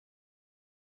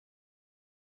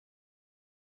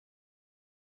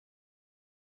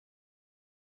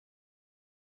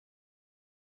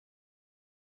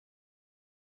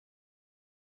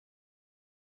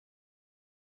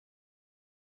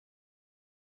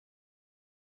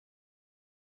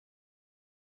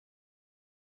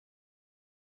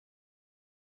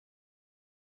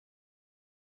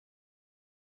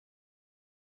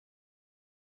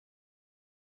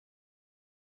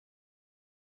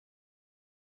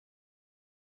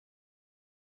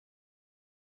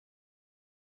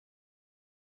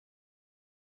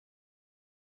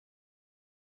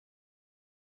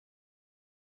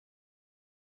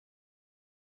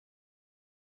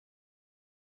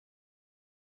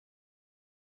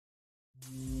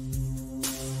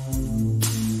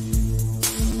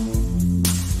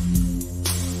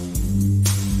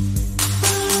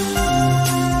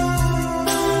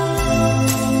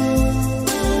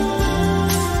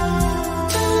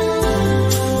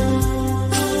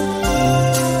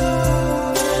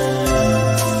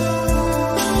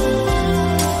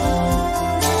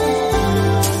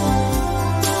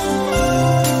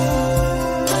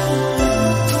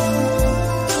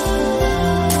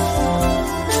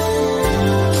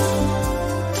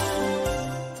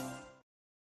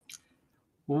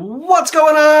What's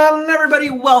going on, everybody?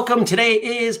 Welcome. Today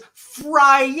is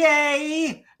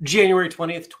Friday, January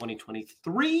 20th,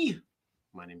 2023.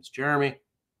 My name is Jeremy.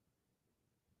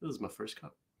 This is my first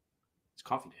cup. It's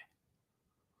coffee day.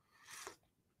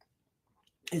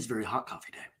 It's very hot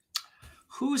coffee day.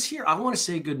 Who's here? I want to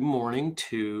say good morning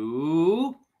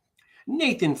to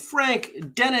Nathan,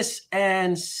 Frank, Dennis,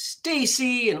 and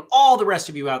Stacy, and all the rest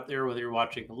of you out there, whether you're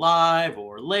watching live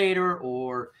or later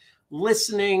or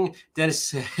listening. Dennis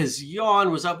says,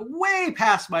 yawn was up way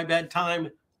past my bedtime.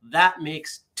 That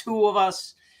makes two of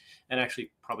us, and actually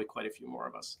probably quite a few more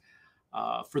of us.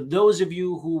 For those of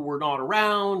you who were not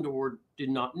around or did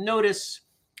not notice,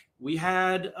 we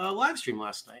had a live stream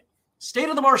last night. State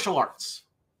of the Martial Arts.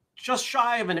 Just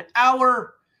shy of an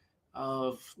hour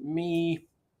of me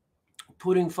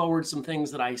putting forward some things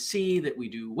that I see that we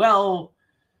do well,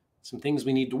 some things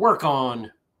we need to work on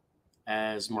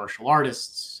as martial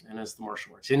artists and as the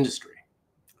martial arts industry.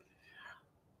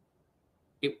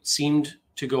 It seemed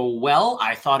to go well.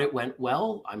 I thought it went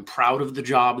well. I'm proud of the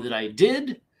job that I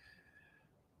did.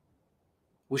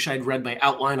 Wish I'd read my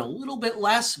outline a little bit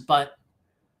less, but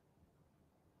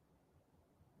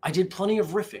I did plenty of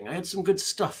riffing. I had some good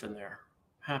stuff in there.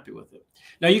 Happy with it.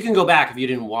 Now you can go back if you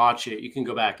didn't watch it. You can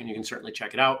go back and you can certainly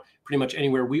check it out pretty much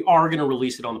anywhere. We are going to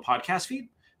release it on the podcast feed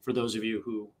for those of you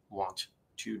who want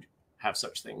to have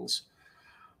such things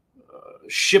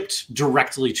shipped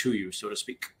directly to you, so to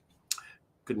speak.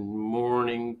 Good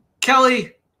morning,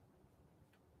 Kelly.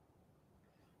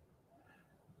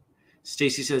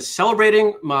 Stacy says,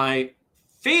 celebrating my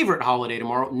favorite holiday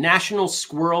tomorrow, National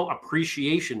Squirrel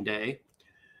Appreciation Day.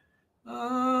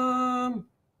 I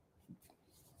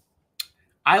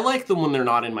like them when they're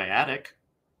not in my attic.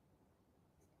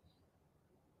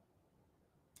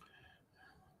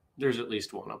 There's at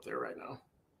least one up there right now.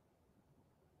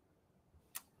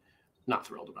 Not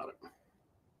thrilled about it.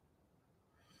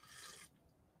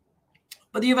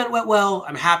 But the event went well.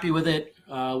 I'm happy with it.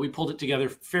 We pulled it together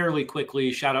fairly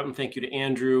quickly. Shout out and thank you to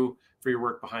Andrew for your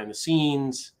work behind the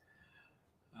scenes.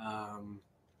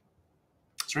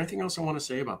 Is there anything else I want to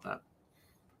say about that?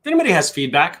 If anybody has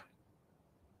feedback,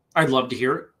 I'd love to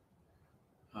hear it.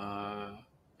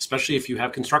 Especially if you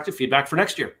have constructive feedback for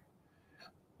next year.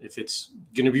 If it's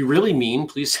going to be really mean,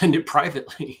 please send it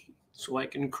privately so I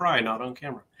can cry, not on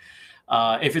camera.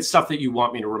 If it's stuff that you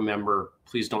want me to remember,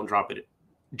 please don't drop it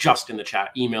just in the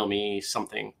chat. Email me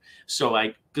something.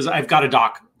 Because I've got a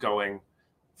doc going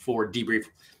for debrief.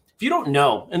 If you don't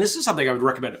know, and this is something I would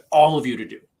recommend all of you to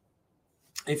do.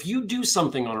 If you do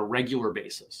something on a regular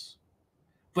basis,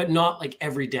 but not like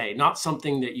every day, not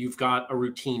something that you've got a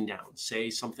routine down, say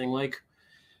something like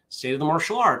State of the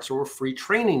Martial Arts or Free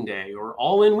Training Day or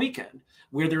All In Weekend,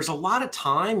 where there's a lot of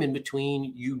time in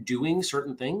between you doing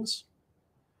certain things.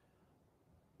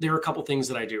 There are a couple things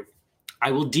that I do. I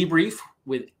will debrief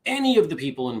with any of the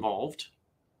people involved.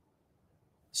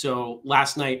 So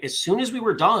last night, as soon as we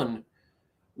were done,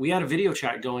 we had a video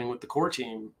chat going with the core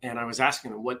team, and I was asking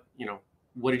them, what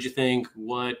did you think?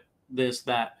 What, this,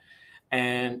 that?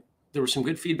 And there was some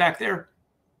good feedback there.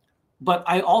 But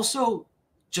I also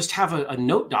just have a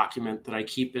note document that I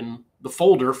keep in the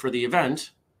folder for the event,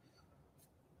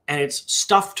 and it's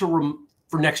stuff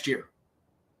for next year.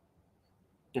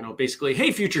 Basically,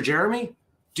 hey, future Jeremy,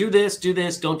 do this,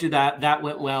 don't do that. That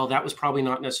went well. That was probably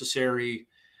not necessary,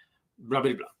 blah,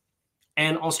 blah, blah.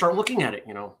 And I'll start looking at it,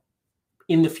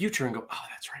 in the future and go, oh,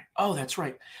 that's right. Oh, that's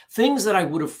right. Things that I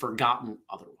would have forgotten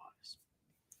otherwise.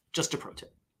 Just a pro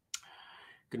tip.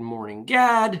 Good morning,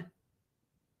 Gad.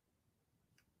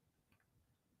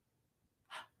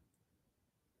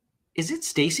 Is it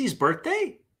Stacy's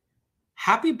birthday?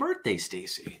 Happy birthday,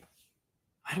 Stacy.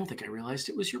 I don't think I realized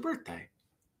it was your birthday.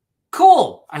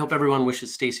 Cool. I hope everyone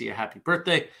wishes Stacy a happy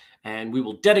birthday, and we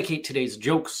will dedicate today's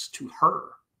jokes to her.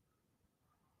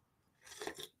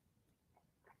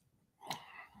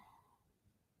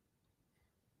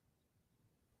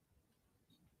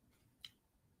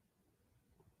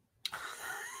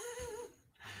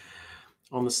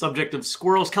 On the subject of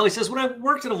squirrels, Kelly says, when I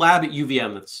worked at a lab at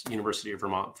UVM, that's University of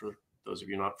Vermont, for those of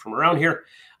you not from around here,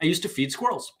 I used to feed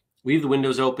squirrels. leave the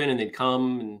windows open, and they'd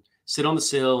come and sit on the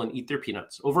sill and eat their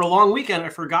peanuts. Over a long weekend, I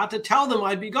forgot to tell them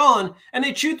I'd be gone, and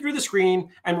they chewed through the screen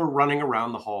and were running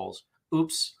around the halls.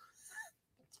 Oops.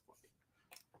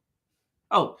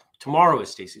 Oh, tomorrow is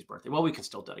Stacy's birthday. Well, we can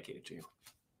still dedicate it to you.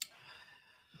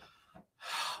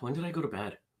 When did I go to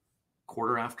bed?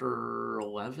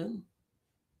 11:15?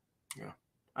 Yeah.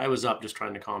 I was up just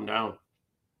trying to calm down.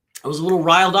 I was a little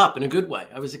riled up in a good way.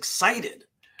 I was excited.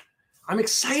 I'm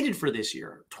excited for this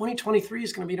year. 2023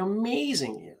 is going to be an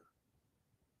amazing year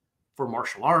for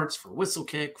martial arts, for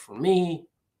Whistlekick, for me.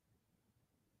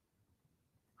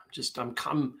 I'm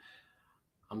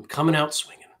coming out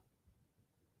swinging.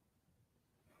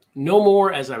 No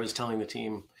more, as I was telling the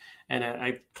team, and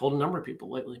I told a number of people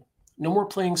lately, no more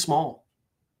playing small.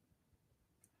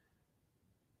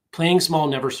 Playing small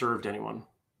never served anyone.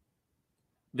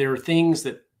 There are things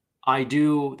that I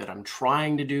do, that I'm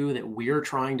trying to do, that we're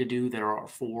trying to do, that are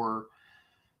for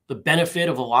the benefit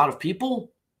of a lot of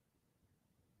people.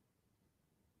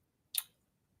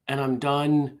 And I'm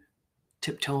done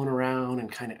tiptoeing around and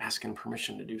kind of asking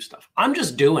permission to do stuff. I'm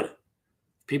just doing it.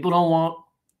 If people don't want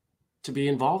to be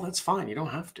involved, that's fine. You don't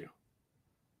have to.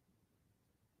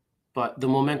 But the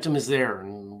momentum is there,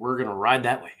 and we're going to ride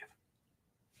that wave.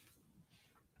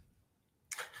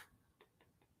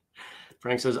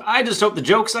 Frank says, I just hope the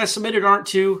jokes I submitted aren't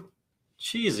too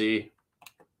cheesy.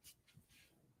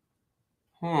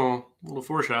 A little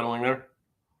foreshadowing there.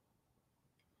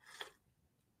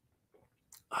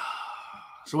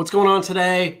 So what's going on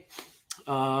today?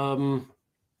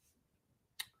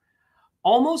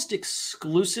 Almost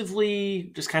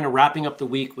exclusively just kind of wrapping up the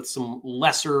week with some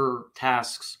lesser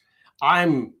tasks.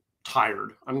 I'm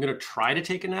tired. I'm going to try to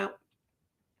take a nap.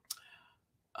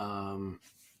 I'm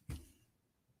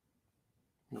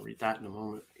going to read that in a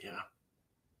moment. Yeah.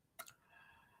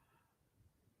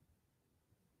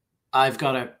 I've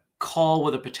got a call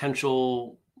with a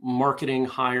potential marketing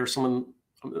hire, someone.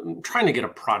 I'm trying to get a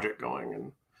project going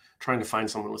and trying to find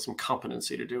someone with some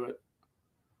competency to do it.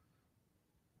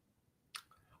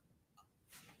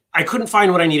 I couldn't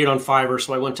find what I needed on Fiverr,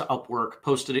 so I went to Upwork,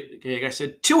 posted a gig. I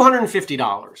said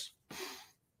 $250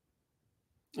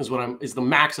 is the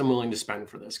max I'm willing to spend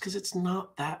for this, because it's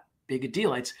not that big a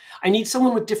deal. I need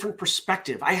someone with different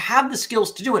perspective. I have the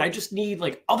skills to do it. I just need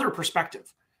like other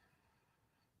perspective.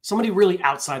 Somebody really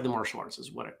outside the martial arts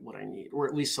is what I need, or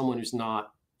at least someone who's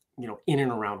not, in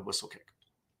and around Whistlekick.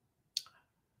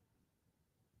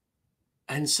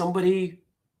 And somebody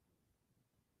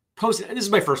posted, this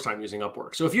is my first time using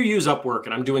Upwork. So if you use Upwork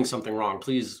and I'm doing something wrong,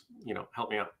 please,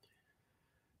 help me out.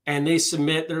 And they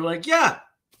submit, they're like, yeah,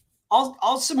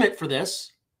 I'll submit for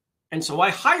this. And so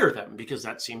I hire them because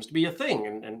that seems to be a thing.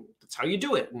 And that's how you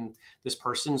do it. And this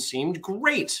person seemed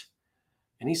great.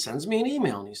 And he sends me an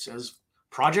email and he says,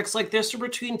 projects like this are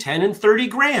between 10 and 30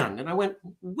 grand. And I went,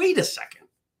 wait a second.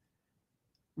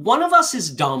 One of us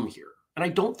is dumb here. And I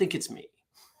don't think it's me.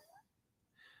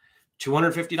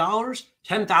 $250,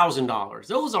 $10,000.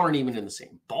 Those aren't even in the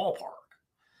same ballpark.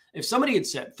 If somebody had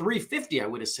said $350, I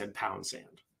would have said pound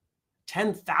sand.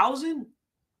 $10,000?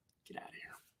 Get out of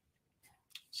here.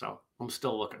 So I'm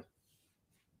still looking.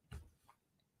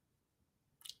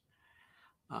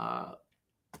 I'm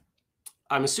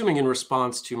assuming in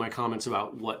response to my comments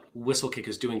about what Whistlekick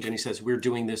is doing, Jenny says, we're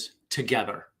doing this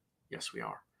together. Yes, we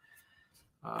are.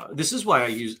 This is why I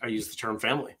use the term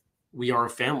family. We are a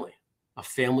family. A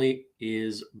family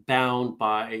is bound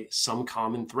by some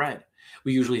common thread.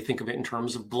 We usually think of it in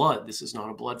terms of blood. This is not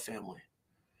a blood family.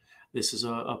 This is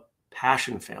a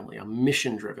passion family, a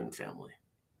mission-driven family.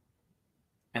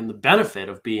 And the benefit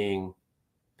of being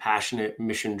passionate,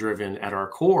 mission-driven at our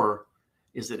core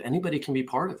is that anybody can be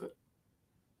part of it.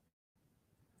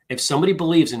 If somebody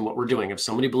believes in what we're doing, if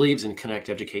somebody believes in connect,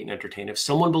 educate, and entertain, if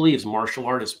someone believes martial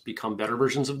artists become better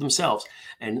versions of themselves,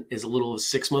 and as little as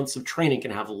 6 months of training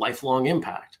can have a lifelong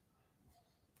impact,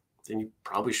 then you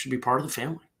probably should be part of the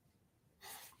family.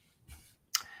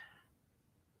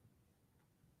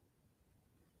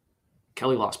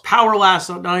 Kelly lost power last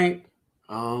night.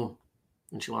 Oh,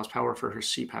 and she lost power for her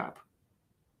CPAP.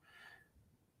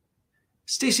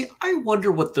 Stacy, I wonder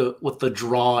what the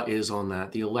draw is on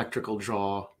that, the electrical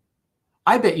draw.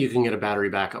 I bet you can get a battery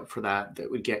backup for that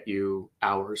would get you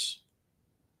hours.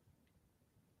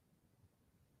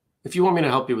 If you want me to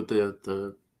help you with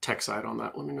the tech side on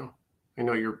that, let me know. I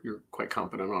know you're quite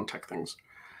competent on tech things.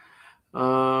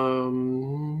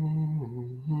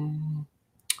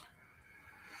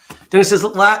 Dennis says,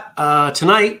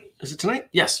 tonight, is it tonight?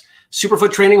 Yes.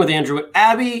 Superfoot training with Andrew and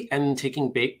Abby, and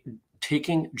taking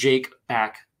Jake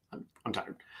back. I'm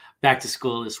tired. Back to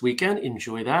school this weekend.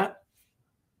 Enjoy that.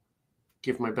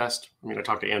 give my best. I mean, I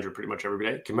talk to Andrew pretty much every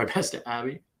day. Give my best to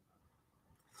Abby.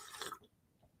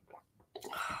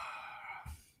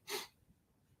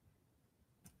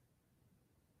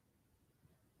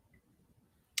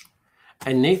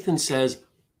 And Nathan says,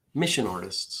 mission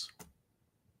artists.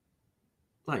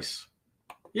 Nice.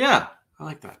 Yeah, I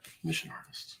like that. Mission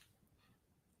artists.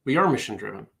 We are mission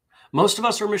driven. Most of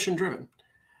us are mission driven.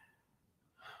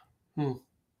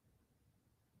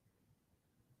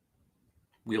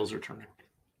 Wheels are turning.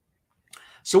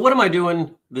 So what am I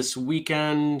doing this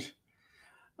weekend?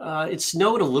 It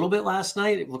snowed a little bit last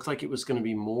night. It looked like it was going to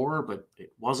be more, but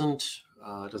it wasn't.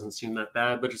 It doesn't seem that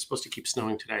bad, but it's supposed to keep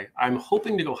snowing today. I'm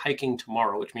hoping to go hiking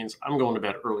tomorrow, which means I'm going to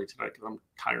bed early tonight because I'm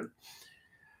tired.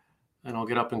 And I'll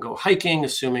get up and go hiking,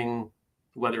 assuming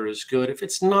the weather is good. If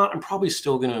it's not, I'm probably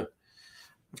still going to,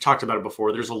 I've talked about it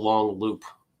before. There's a long loop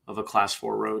of a class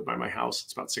 4 road by my house.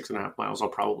 It's about 6.5 miles. I'll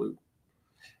probably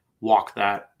walk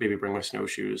that, maybe bring my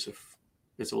snowshoes if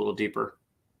it's a little deeper.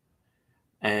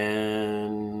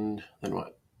 And then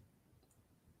what?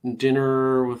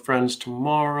 Dinner with friends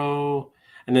tomorrow.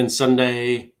 And then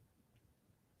Sunday,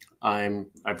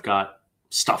 I've got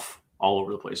stuff all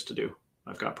over the place to do.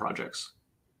 I've got projects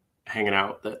hanging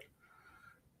out that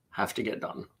have to get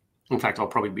done. In fact, I'll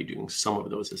probably be doing some of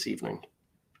those this evening.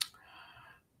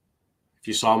 If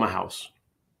you saw my house,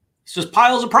 it's just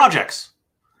piles of projects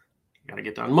you got to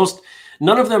get done.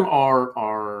 None of them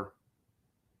are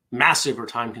massive or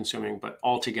time consuming, but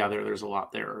altogether there's a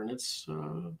lot there. And it's,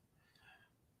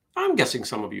 I'm guessing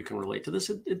some of you can relate to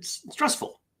this. It's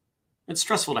stressful. It's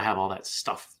stressful to have all that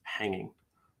stuff hanging.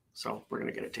 So we're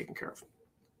going to get it taken care of.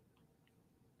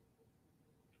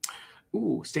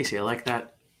 Ooh, Stacy, I like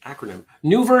that acronym.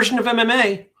 New version of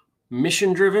MMA,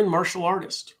 mission-driven martial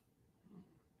artist.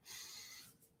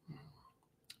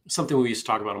 Something we used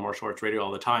to talk about on Martial Arts Radio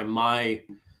all the time. My,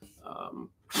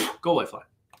 go away, fly.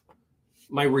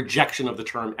 My rejection of the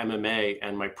term MMA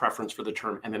and my preference for the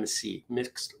term MMC,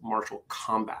 mixed martial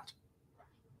combat.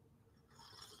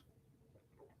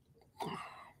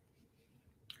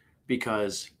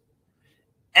 Because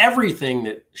everything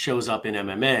that shows up in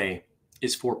MMA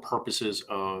is for purposes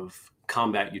of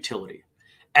combat utility.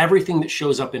 Everything that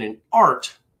shows up in an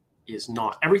art is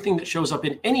not. Everything that shows up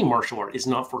in any martial art is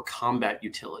not for combat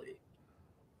utility.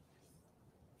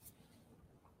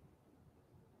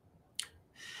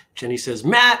 Jenny says,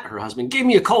 Matt, her husband, gave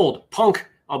me a cold. Punk.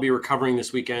 I'll be recovering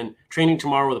this weekend. Training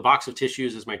tomorrow with a box of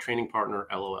tissues as my training partner,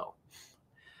 LOL.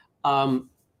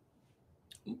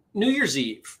 New Year's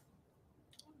Eve,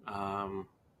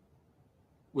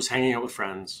 was hanging out with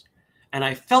friends, and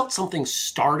I felt something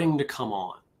starting to come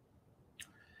on.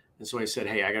 And so I said,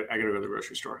 hey, I got to go to the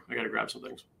grocery store. I got to grab some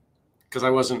things. Because I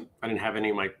didn't have any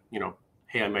of my,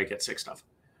 hey, I might get sick stuff.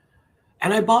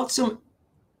 And I bought some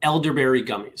elderberry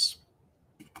gummies.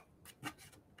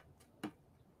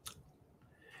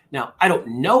 Now, I don't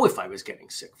know if I was getting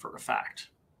sick for a fact,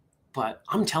 but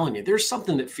I'm telling you, there's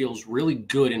something that feels really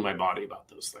good in my body about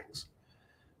those things.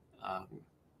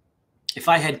 If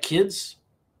I had kids,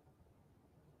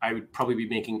 I would probably be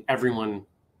making everyone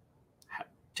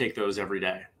take those every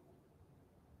day.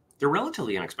 They're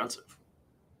relatively inexpensive.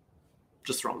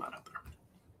 Just throwing that out there.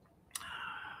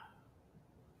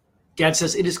 Gad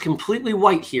says, it is completely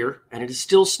white here, and it is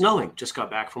still snowing. Just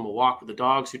got back from a walk with the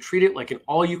dogs who treat it like an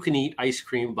all-you-can-eat ice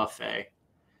cream buffet.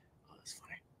 Oh, that's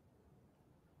funny.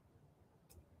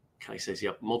 Kelly says,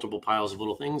 yep, multiple piles of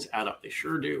little things add up. They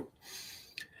sure do.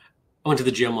 I went to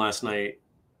the gym last night,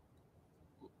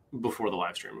 before the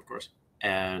live stream, of course,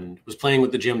 and was playing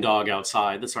with the gym dog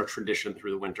outside. That's our tradition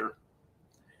through the winter.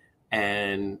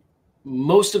 And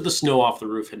most of the snow off the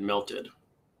roof had melted,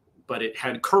 but it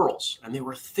had curls and they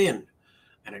were thin.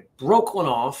 And I broke one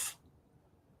off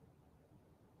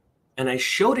and I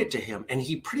showed it to him, and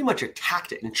he pretty much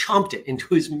attacked it and chomped it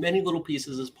into as many little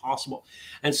pieces as possible.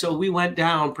 And so we went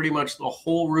down pretty much the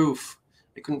whole roof.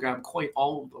 I couldn't grab quite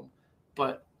all of them,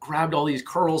 but grabbed all these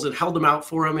curls and held them out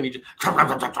for him. And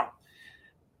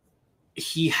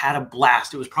he had a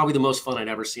blast. It was probably the most fun I'd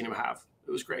ever seen him have.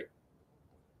 It was great.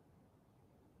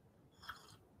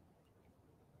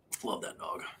 Love that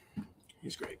dog.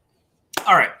 He's great.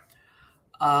 All right.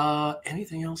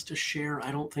 Anything else to share?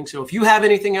 I don't think so. If you have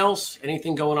anything else,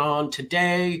 anything going on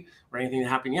today or anything that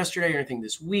happened yesterday or anything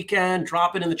this weekend,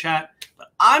 drop it in the chat. But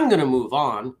I'm going to move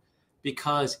on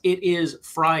because it is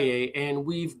Friday and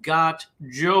we've got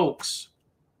jokes.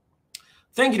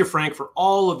 Thank you to Frank for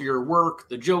all of your work,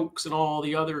 the jokes, and all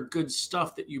the other good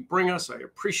stuff that you bring us. I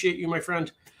appreciate you, my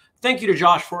friend. Thank you to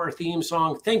Josh for our theme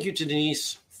song. Thank you to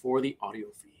Denise for the audio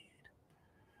feed.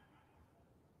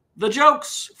 the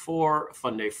jokes for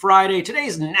Fun Day Friday. Today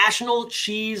is National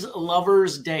Cheese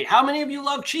Lovers Day. How many of you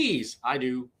love cheese? I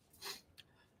do.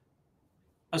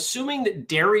 Assuming that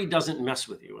dairy doesn't mess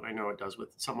with you, and I know it does with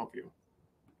some of you,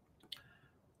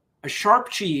 a sharp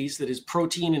cheese that is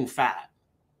protein and fat,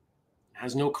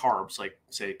 has no carbs, like,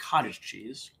 say, cottage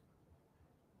cheese,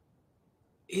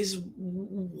 is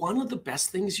one of the best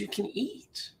things you can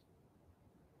eat.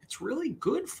 It's really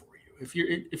good for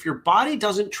you. If your body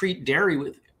doesn't treat dairy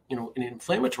with, an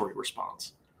inflammatory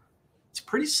response, it's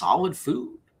pretty solid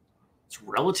food. It's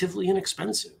relatively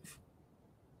inexpensive.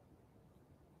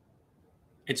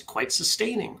 It's quite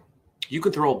sustaining. You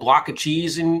could throw a block of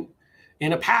cheese in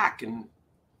a pack and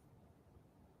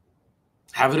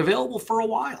have it available for a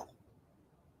while.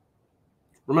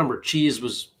 Remember, cheese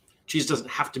doesn't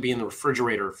have to be in the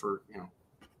refrigerator for,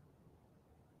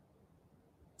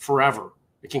 forever.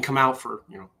 It can come out for,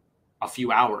 a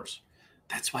few hours.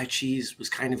 That's why cheese was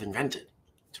kind of invented,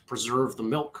 to preserve the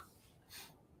milk.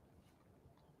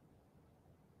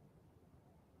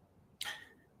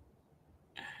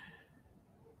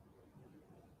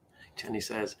 Jenny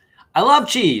says, I love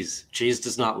cheese. Cheese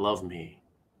does not love me.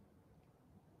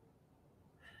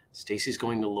 Stacy's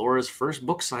going to Laura's first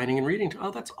book signing and reading.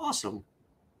 Oh, that's awesome.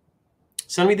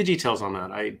 Send me the details on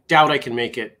that. I doubt I can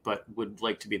make it, but would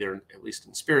like to be there, at least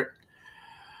in spirit.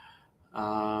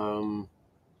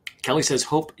 Kelly says,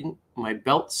 hope my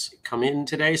belts come in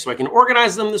today so I can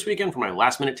organize them this weekend for my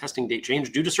last-minute testing date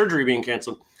change due to surgery being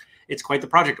canceled. It's quite the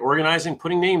project, organizing,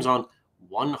 putting names on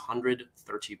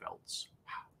 130 belts.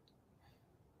 Wow.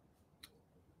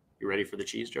 You ready for the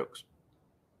cheese jokes?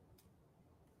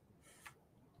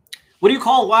 What do you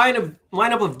call a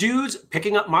lineup of dudes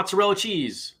picking up mozzarella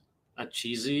cheese? A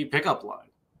cheesy pickup line.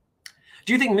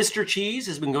 Do you think Mr. Cheese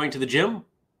has been going to the gym?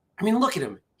 I mean, look at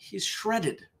him. He's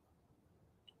shredded.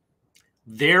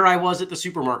 There I was at the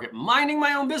supermarket, minding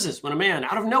my own business, when a man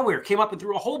out of nowhere came up and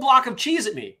threw a whole block of cheese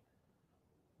at me.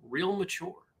 Real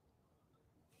mature.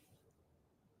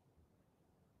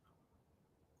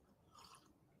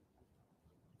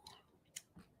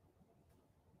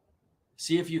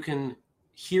 See if you can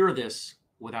hear this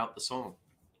without the song.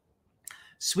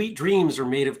 Sweet dreams are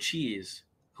made of cheese.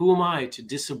 Who am I to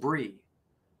disagree?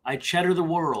 I cheddar the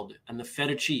world and the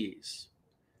feta cheese.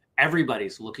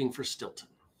 Everybody's looking for Stilton.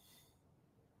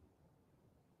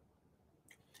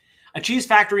 A cheese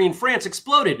factory in France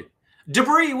exploded.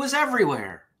 Debris was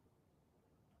everywhere.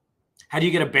 How do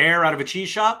you get a bear out of a cheese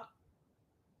shop?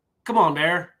 Come on,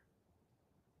 bear.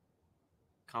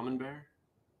 Common bear.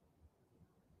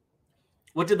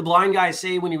 What did the blind guy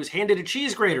say when he was handed a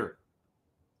cheese grater?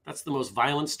 That's the most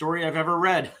violent story I've ever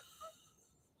read.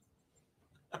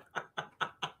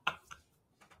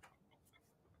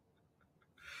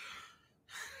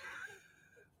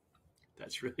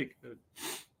 That's really good.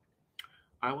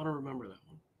 I want to remember that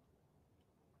one.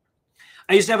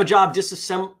 I used to have a job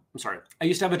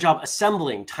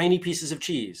assembling tiny pieces of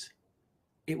cheese.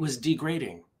 It was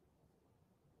degrading.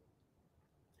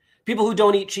 People who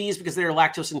don't eat cheese because they are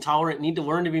lactose intolerant need to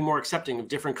learn to be more accepting of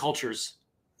different cultures.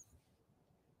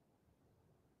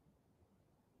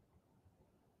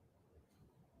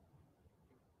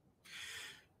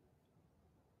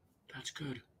 That's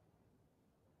good.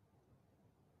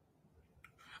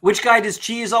 Which guy does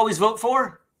cheese always vote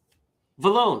for?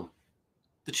 Vallone.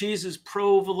 The cheese is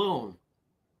pro-Vallone.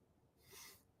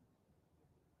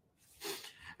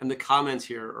 And the comments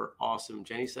here are awesome.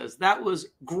 Jenny says, that was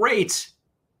great.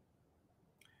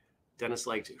 Dennis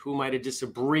liked, who might have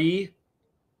disagree?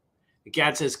 The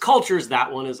Gad says, cultures.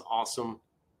 That one is awesome.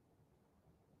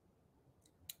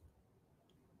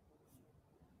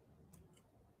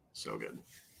 So good.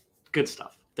 Good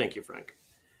stuff. Thank you, Frank.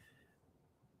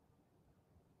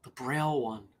 The Braille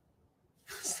one.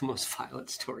 It's the most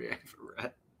violent story I've ever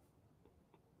read.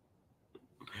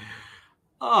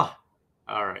 Oh,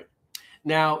 all right.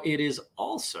 Now it is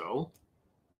also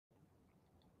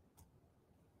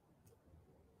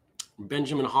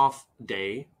Benjamin Hoff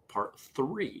Day, Part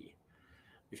 3.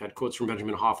 We've had quotes from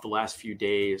Benjamin Hoff the last few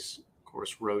days. Of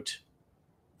course, wrote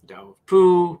The Tao of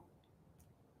Pooh.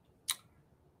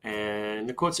 And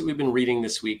the quotes that we've been reading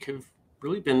this week have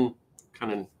really been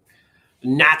kind of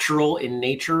natural in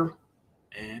nature.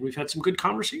 And we've had some good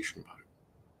conversation about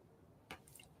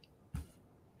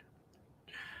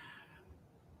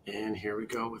it. And here we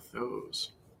go with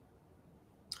those.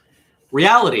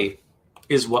 Reality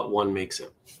is what one makes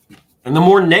it. And the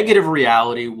more negative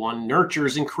reality one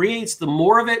nurtures and creates, the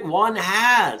more of it one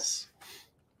has.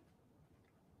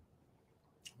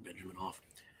 Benjamin Hoff.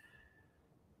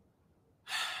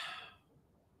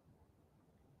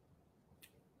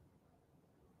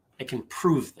 I can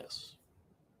prove this.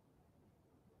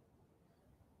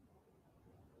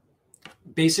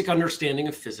 basic understanding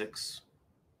of physics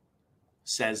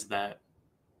says that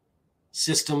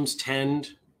systems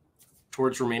tend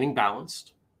towards remaining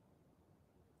balanced,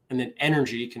 and that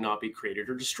energy cannot be created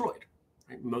or destroyed.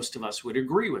 Right? Most of us would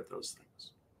agree with those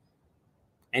things.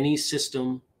 Any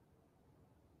system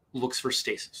looks for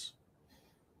stasis.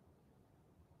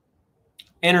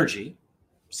 Energy,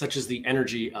 such as the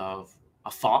energy of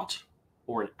a thought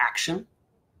or an action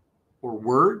or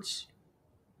words,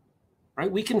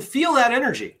 right? We can feel that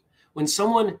energy. When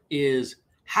someone is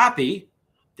happy,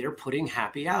 they're putting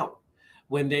happy out.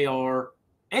 When they are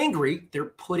angry, they're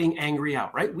putting angry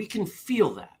out, right? We can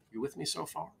feel that. You with me so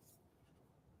far?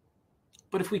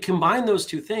 But if we combine those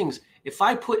two things, if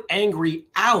I put angry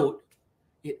out,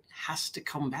 it has to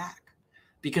come back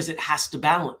because it has to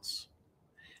balance.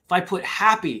 If I put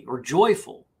happy or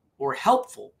joyful or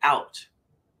helpful out,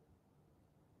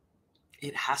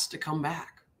 it has to come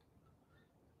back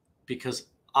because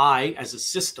I, as a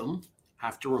system,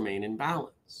 have to remain in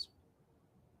balance.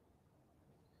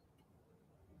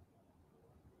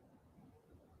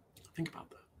 Think about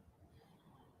that.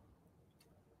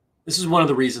 This is one of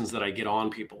the reasons that I get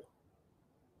on people.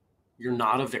 You're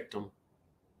not a victim.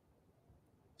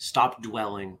 Stop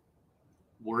dwelling.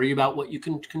 Worry about what you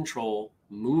can control.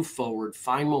 Move forward.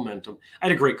 Find momentum. I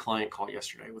had a great client call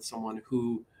yesterday with someone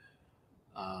who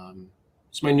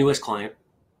is my newest client.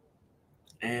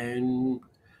 And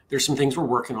there's some things we're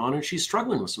working on, and she's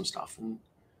struggling with some stuff. And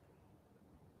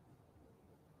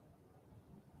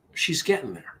she's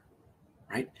getting there,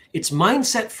 right? It's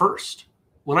mindset first.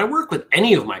 When I work with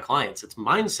any of my clients, it's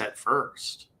mindset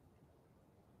first.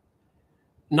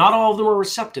 Not all of them are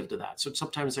receptive to that. So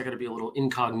sometimes I got to be a little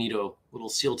incognito, little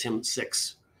SEAL Team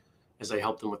 6 as I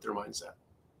help them with their mindset.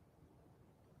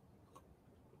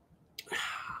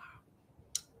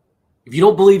 If you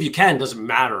don't believe you can, it doesn't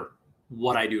matter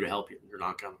what I do to help you. You're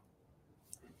not going to.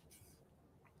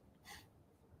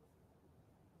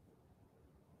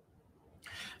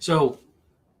 So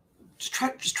just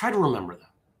try to remember that.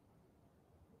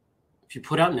 If you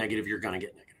put out negative, you're going to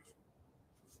get negative.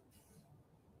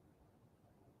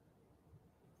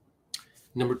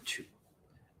 Number 2,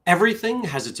 everything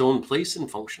has its own place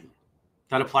and function.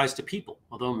 That applies to people,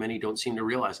 although many don't seem to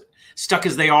realize it. Stuck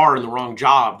as they are in the wrong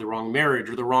job, the wrong marriage,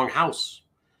 or the wrong house.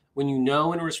 When you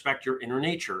know and respect your inner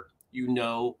nature, you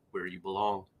know where you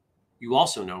belong. You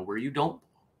also know where you don't belong.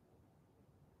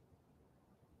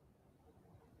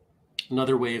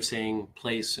 Another way of saying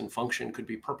place and function could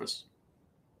be purpose.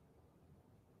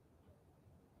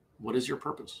 What is your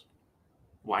purpose?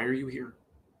 Why are you here?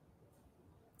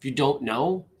 If you don't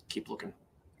know, keep looking.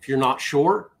 If you're not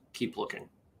sure, keep looking.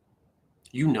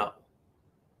 You know.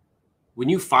 When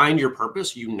you find your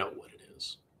purpose, you know what it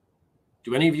is.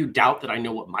 Do any of you doubt that I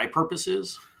know what my purpose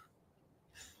is?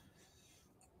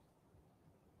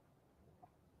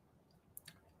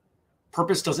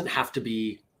 Purpose doesn't have to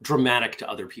be dramatic to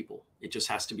other people. It just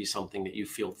has to be something that you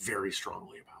feel very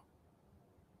strongly about.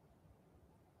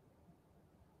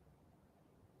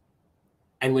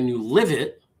 And when you live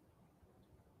it,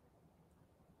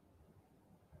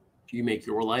 you make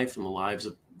your life and the lives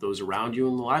of those around you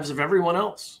and the lives of everyone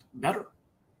else better.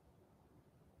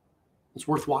 It's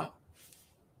worthwhile.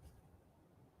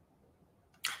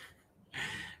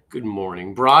 Good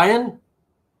morning, Brian.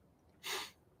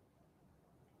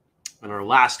 And our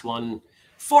last one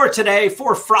for today,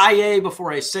 for Friday,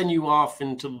 before I send you off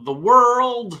into the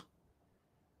world.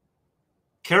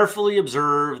 Carefully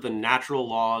observe the natural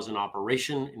laws in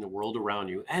operation in the world around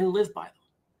you and live by them.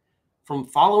 From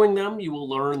following them, you will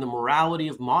learn the morality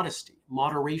of modesty,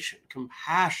 moderation,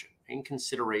 compassion, and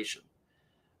consideration,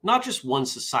 not just one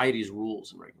society's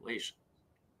rules and regulations.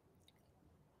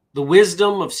 The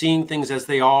wisdom of seeing things as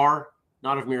they are,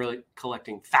 not of merely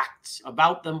collecting facts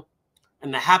about them,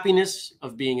 and the happiness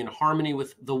of being in harmony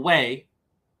with the way,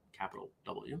 capital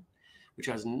W, which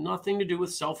has nothing to do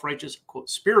with self-righteous, quote,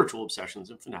 spiritual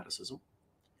obsessions and fanaticism.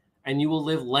 And you will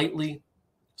live lightly,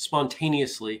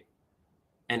 spontaneously,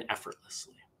 and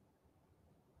effortlessly.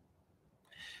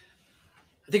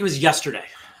 I think it was yesterday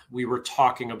we were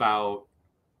talking about,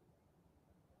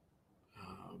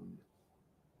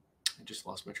 I just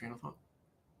lost my train of thought.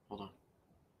 Hold on.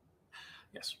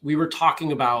 Yes, we were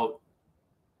talking about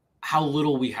how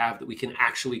little we have that we can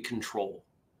actually control.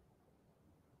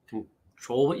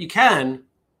 Control what you can,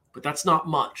 but that's not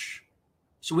much.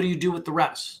 So what do you do with the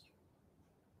rest?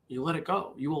 You let it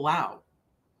go. You allow.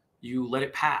 You let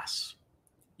it pass.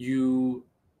 You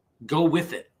go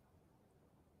with it.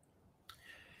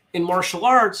 In martial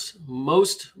arts,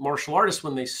 most martial artists,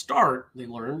 when they start, they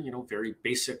learn, very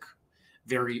basic,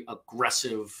 very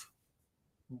aggressive,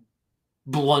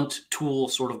 blunt tool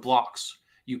sort of blocks.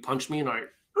 You punch me and I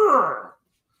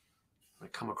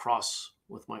come across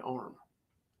with my arm.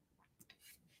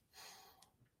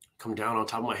 Come down on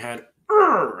top of my head.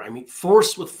 I meet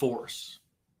force with force.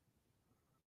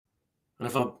 And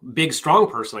if I'm a big, strong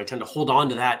person, I tend to hold on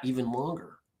to that even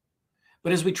longer.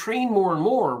 But as we train more and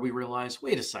more, we realize,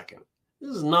 wait a second,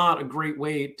 this is not a great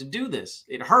way to do this.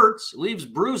 It hurts, it leaves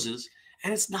bruises,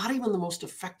 and it's not even the most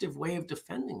effective way of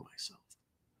defending myself.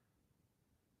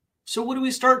 So what do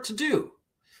we start to do?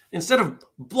 Instead of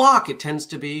block, it tends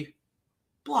to be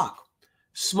block.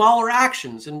 Smaller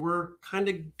actions, and we're kind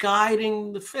of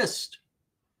guiding the fist.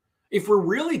 If we're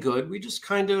really good, we just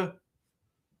kind of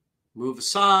move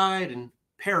aside and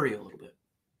parry a little bit.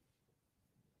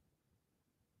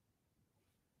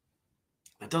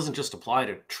 That doesn't just apply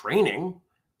to training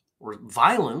or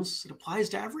violence, it applies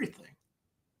to everything.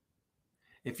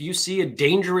 If you see a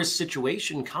dangerous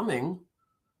situation coming,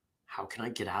 how can I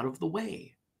get out of the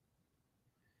way?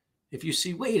 If you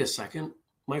see, wait a second,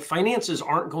 my finances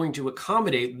aren't going to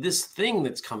accommodate this thing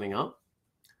that's coming up,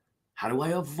 how do I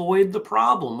avoid the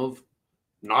problem of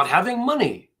not having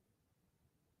money?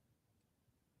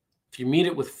 If you meet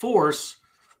it with force,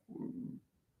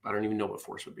 I don't even know what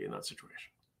force would be in that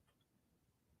situation.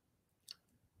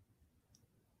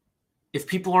 If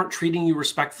people aren't treating you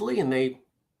respectfully and they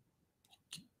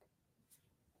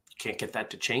can't get that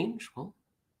to change, well,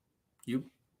 you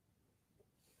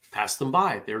pass them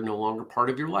by. They're no longer part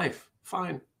of your life.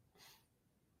 Fine.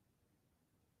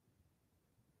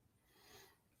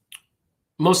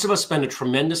 Most of us spend a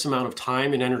tremendous amount of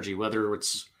time and energy, whether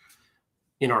it's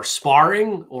in our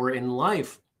sparring or in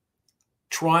life,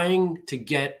 trying to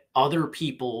get other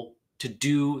people to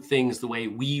do things the way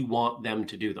we want them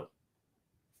to do them.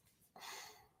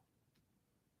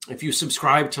 If you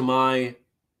subscribe to my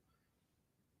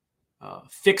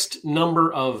fixed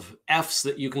number of F's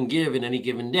that you can give in any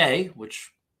given day,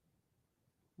 which,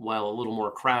 while a little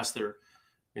more crass there,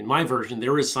 in my version,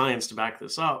 there is science to back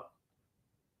this up.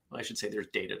 Well, I should say there's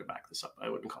data to back this up. I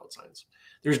wouldn't call it science.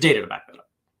 There's data to back that up.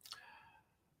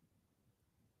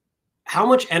 How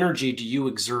much energy do you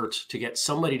exert to get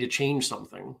somebody to change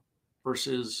something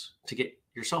versus to get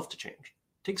yourself to change?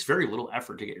 It takes very little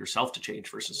effort to get yourself to change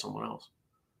versus someone else.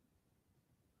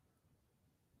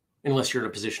 Unless you're in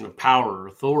a position of power or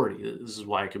authority. This is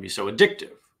why it can be so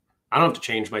addictive. I don't have to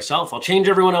change myself. I'll change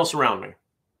everyone else around me.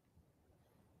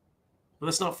 But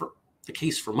that's not the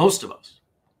case for most of us.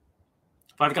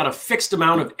 If I've got a fixed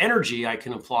amount of energy I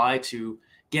can apply to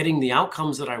getting the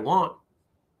outcomes that I want,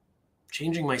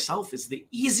 changing myself is the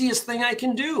easiest thing I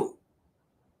can do.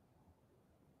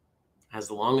 Has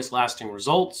the longest lasting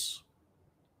results,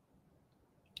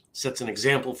 sets an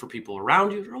example for people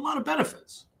around you. There are a lot of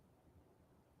benefits.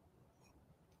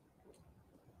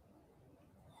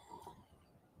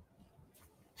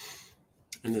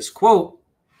 And this quote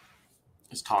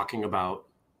is talking about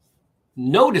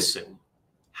noticing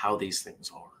how these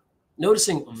things are,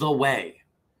 noticing the way.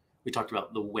 We talked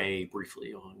about the way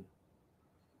briefly on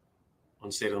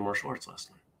State of the Martial Arts last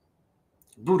night.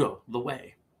 Budo, the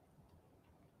way,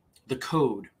 the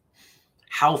code,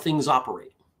 how things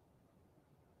operate.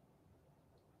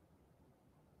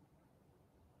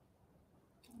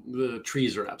 The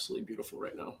trees are absolutely beautiful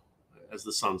right now. As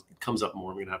the sun comes up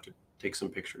more, I'm going to have to take some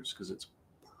pictures because it's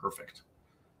perfect.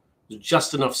 There's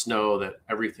just enough snow that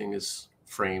everything is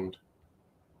framed.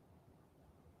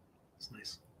 It's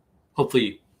nice.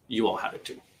 Hopefully you all had it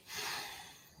too.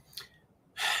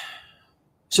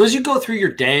 So as you go through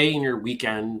your day and your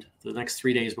weekend, the next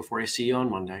 3 days before I see you on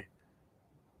Monday,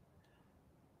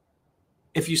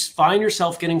 if you find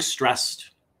yourself getting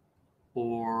stressed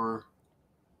or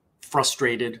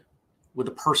frustrated with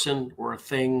a person or a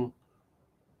thing,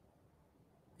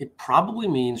 it probably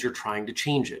means you're trying to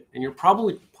change it, and you're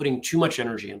probably putting too much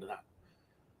energy into that.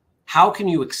 How can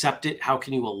you accept it? How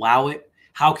can you allow it?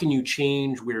 How can you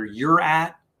change where you're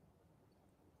at?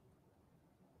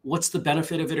 What's the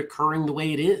benefit of it occurring the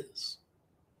way it is?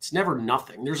 It's never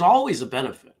nothing. There's always a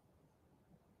benefit.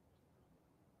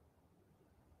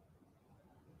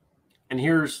 And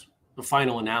here's the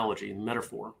final analogy,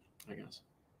 metaphor, I guess,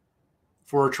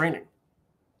 for training.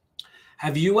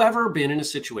 Have you ever been in a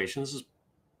situation, this is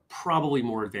probably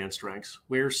more advanced ranks,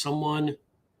 where someone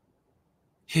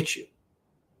hit you,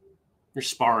 you're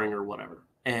sparring or whatever,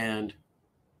 and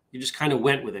you just kind of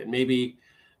went with it? Maybe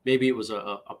it was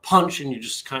a punch and you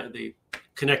just they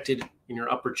connected in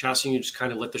your upper chest and you just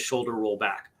kind of let the shoulder roll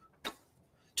back.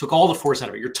 Took all the force out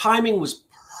of it. Your timing was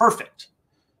perfect.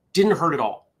 Didn't hurt at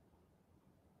all.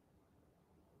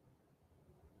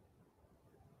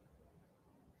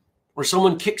 Or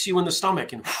someone kicks you in the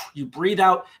stomach and you breathe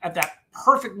out at that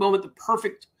perfect moment, the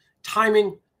perfect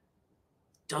Timing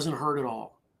doesn't hurt at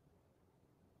all.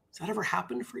 Has that ever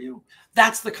happened for you?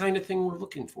 That's the kind of thing we're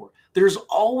looking for. There's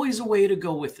always a way to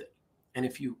go with it. And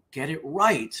if you get it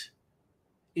right,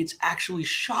 it's actually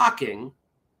shocking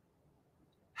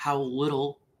how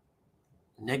little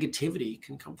negativity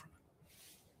can come from it.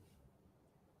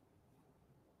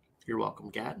 You're welcome,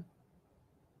 Gad.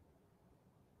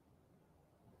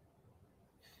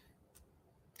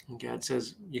 And Gad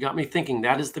says, you got me thinking.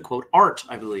 That is the quote, art,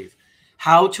 I believe.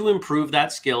 How to improve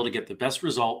that skill to get the best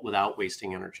result without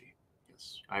wasting energy.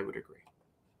 Yes, I would agree.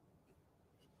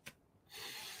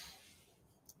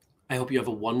 I hope you have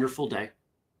a wonderful day.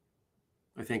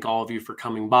 I thank all of you for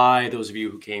coming by. Those of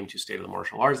you who came to State of the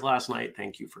Martial Arts last night,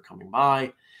 thank you for coming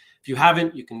by. If you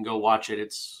haven't, you can go watch it.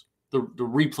 It's the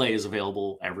replay is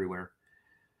available everywhere.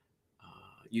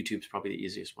 YouTube's probably the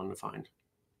easiest one to find.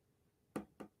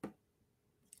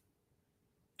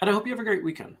 And I hope you have a great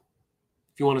weekend.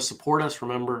 If you want to support us,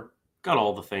 remember, got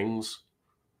all the things.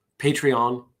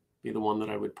 Patreon, be the one that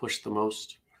I would push the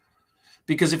most.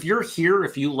 Because if you're here,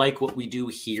 if you like what we do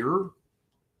here,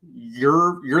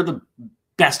 you're the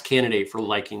best candidate for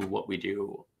liking what we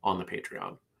do on the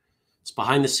Patreon. It's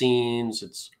behind the scenes.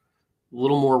 It's a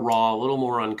little more raw, a little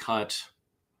more uncut.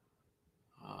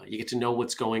 You get to know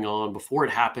what's going on before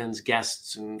it happens,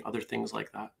 guests and other things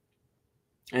like that.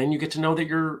 And you get to know that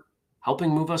you're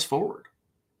helping move us forward,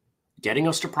 getting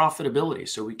us to profitability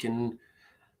so we can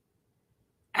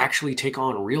actually take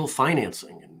on real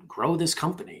financing and grow this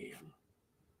company. And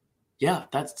yeah,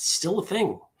 that's still a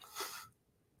thing.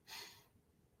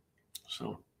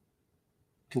 So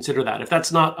consider that. If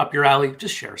that's not up your alley,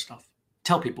 just share stuff.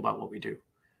 Tell people about what we do.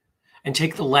 And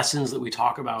take the lessons that we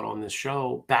talk about on this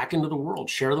show back into the world.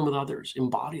 Share them with others.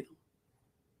 Embody them.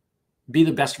 Be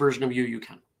the best version of you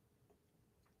can.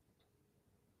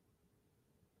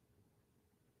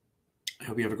 I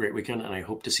hope you have a great weekend, and I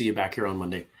hope to see you back here on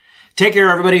Monday. Take care,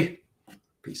 everybody.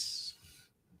 Peace.